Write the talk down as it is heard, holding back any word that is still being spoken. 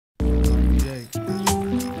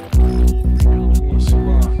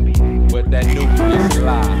that Neupeus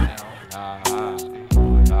lie.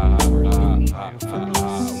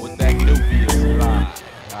 What that Neupeus lie.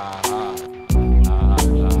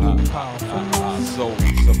 So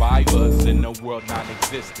survivors in a world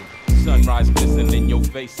non-existent. Sunrise glisten in your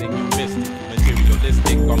face and you missed it.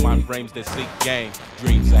 Materialistic on my frames that seek gain.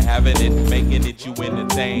 Dreams of having it, making it you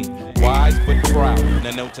entertain. Wise but proud,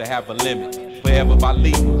 now know to have a limit. Forever by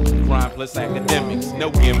legal, crime plus academics. No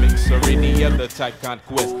gimmicks or any other type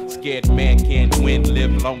conquest. Scared man can't win,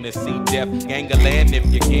 live long to see death. Gang a land if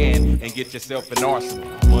you can, and get yourself an arsenal.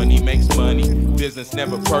 Money makes money, business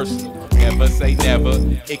never personal. Never say never,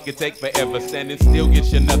 it could take forever. Standing still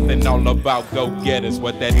gets you nothing, all about go-getters.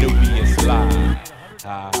 What that Neupeus lie.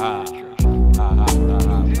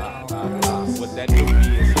 What that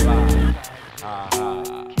Neupeus lie.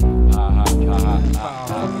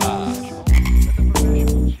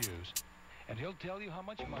 And he'll tell you how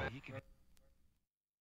much money he can